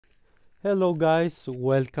Hello guys,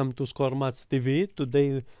 welcome to Scorematch TV.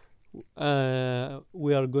 Today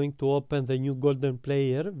we are going to open the new golden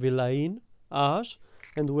player, Villain Ash,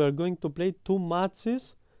 and we are going to play two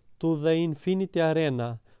matches to the Infinity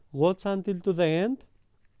Arena. Watch until to the end,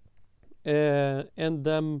 and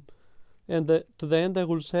to the end I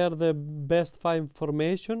will share the best 5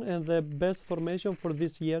 formation and the best formation for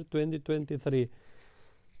this year 2023.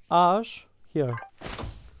 Ash, here.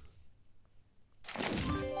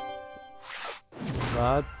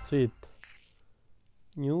 That's it.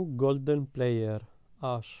 New golden player,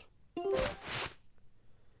 Ash.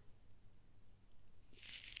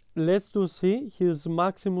 Let's to see his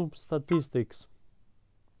maximum statistics.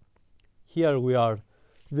 Here we are.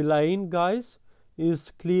 Villain, guys, is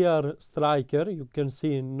clear striker. You can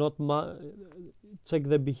see not check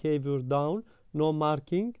the behavior down, no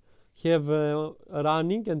marking. Have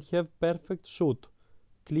running and have perfect shoot.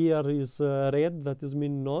 Clear is red, that is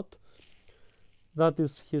mean not. That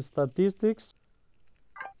is his statistics.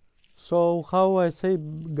 So how I say,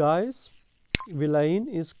 guys, Villain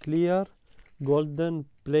is clear golden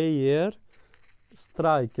player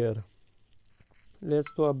striker.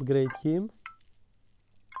 Let's to upgrade him.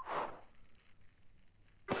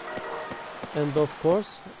 And of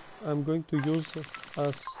course I'm going to use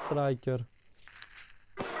a striker.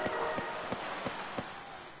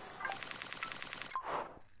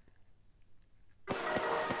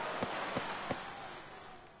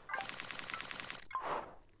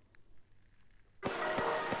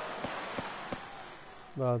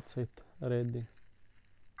 That's it, ready.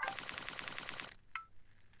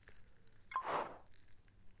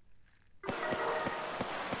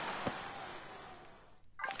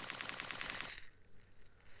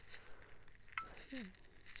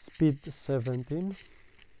 Speed 17,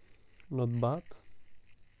 not bad.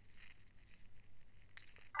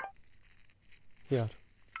 Here.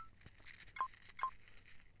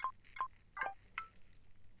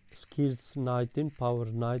 Skills 19, power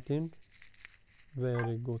 19.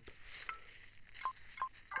 Very good.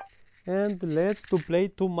 And let's to play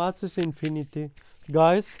 2 matches Infinity,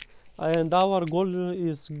 guys. And our goal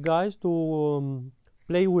is, guys, to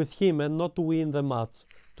play with him and not to win the match.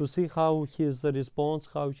 To see how his response,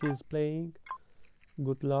 how he is playing.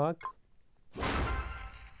 Good luck.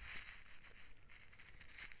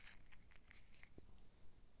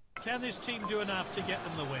 Can this team do enough to get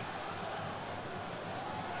them the win?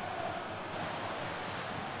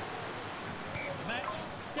 The match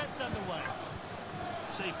gets underway.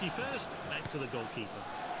 Safety first, back to the goalkeeper.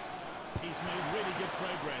 He's made really good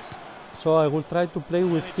progress. So I will try to play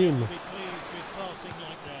with him. Be pleased with passing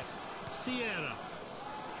like that. Sierra.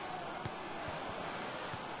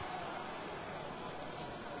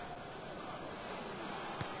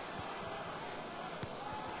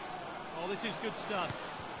 Oh, this is good stuff.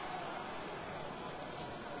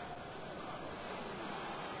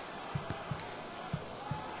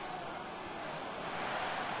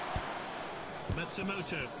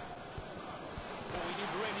 Matsumoto. Oh, he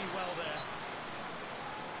did really well there.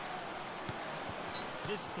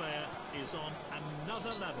 This player is on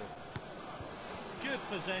another level. Good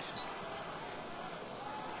possession.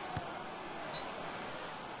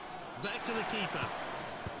 Back to the keeper.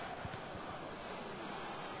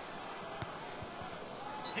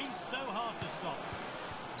 He's so hard to stop.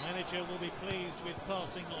 Manager will be pleased with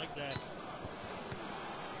passing like that.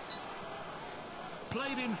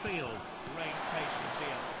 Played in field. Great patience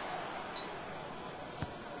here.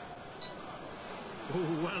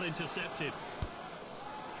 Oh, well intercepted.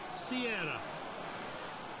 Sierra.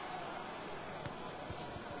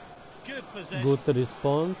 Good possession. Good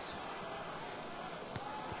response.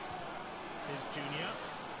 Here's Junior.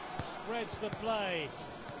 Spreads the play.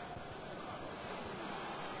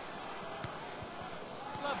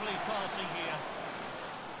 Lovely passing here.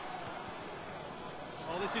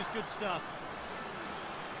 Oh, this is good stuff.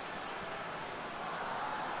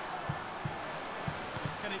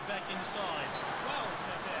 Get it back inside. Well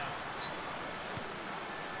cut out.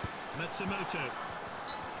 Matsumoto.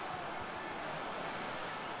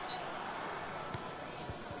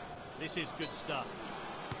 This is good stuff.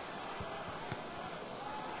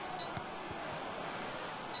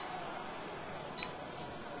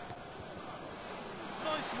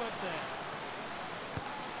 Nice work there.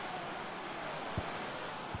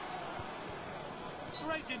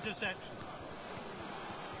 Great interception.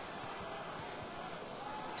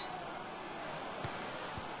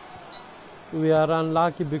 We are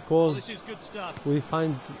unlucky because this is good stuff. we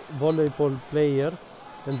find volleyball player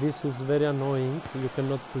and this is very annoying. You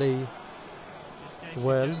cannot play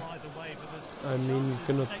well. I mean, you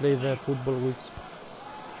cannot play the football which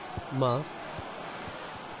must.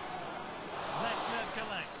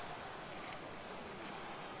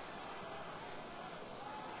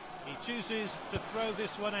 chooses to throw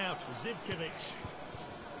this one out. Zivkovic.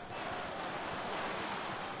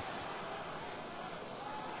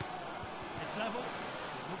 It's level.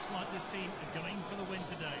 It looks like this team are going for the win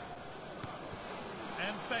today.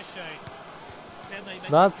 And Bechet. Can they make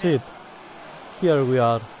That's it. Here we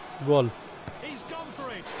are. Goal. He's gone for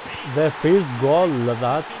it. The first goal.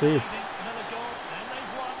 That's it. Another goal, and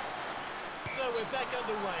they've won. So we're back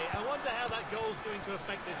underway. I wonder how that goal's going to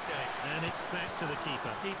affect this game. And it's back to the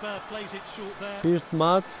keeper. Keeper plays it short there. First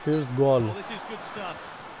match, first goal. Oh, this is good stuff.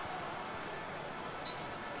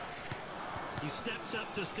 He steps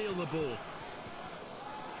up to steal the ball.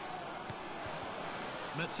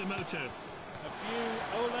 Matsumoto. A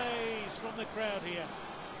few olays from the crowd here.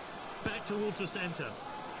 Back towards the centre.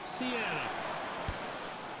 Sierra.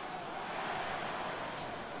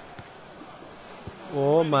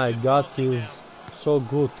 Oh my God, he's so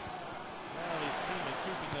good. Well, his team are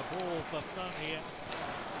keeping the ball for fun here.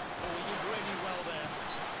 Oh, he did really well there.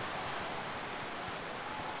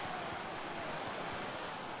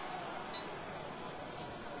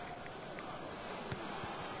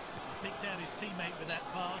 Picked out his teammate with that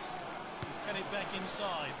pass. He's got it back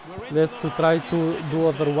inside. We're into Let's the to last try few to seconds do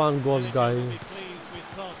other now. one goal, Manager will be guys. pleased with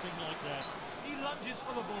passing like that. He lunges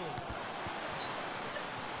for the ball.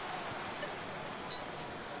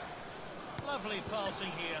 Lovely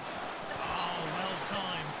passing here. Oh, well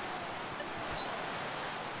timed.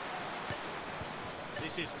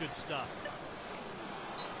 This is good stuff.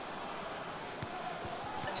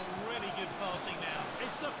 Oh, really good passing now.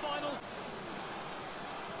 It's the final.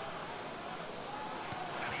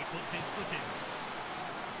 And he puts his foot in.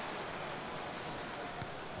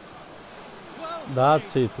 Well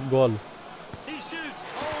That's played. it. Goal. He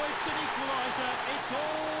shoots. Oh, it's an equaliser. It's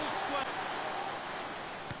all square.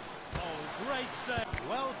 Oh, great save.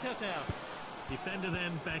 Well cut out. Defender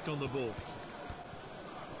then back on the ball.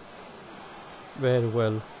 Very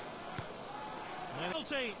well.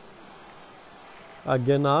 Penalty.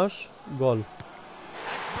 Again Ash. Goal. Great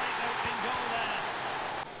opening goal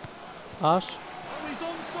there. Ash. Oh, he's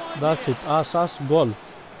onside That's here. it. Ash. Goal.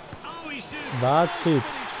 Oh, he shoots. That's it.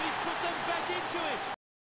 Finish.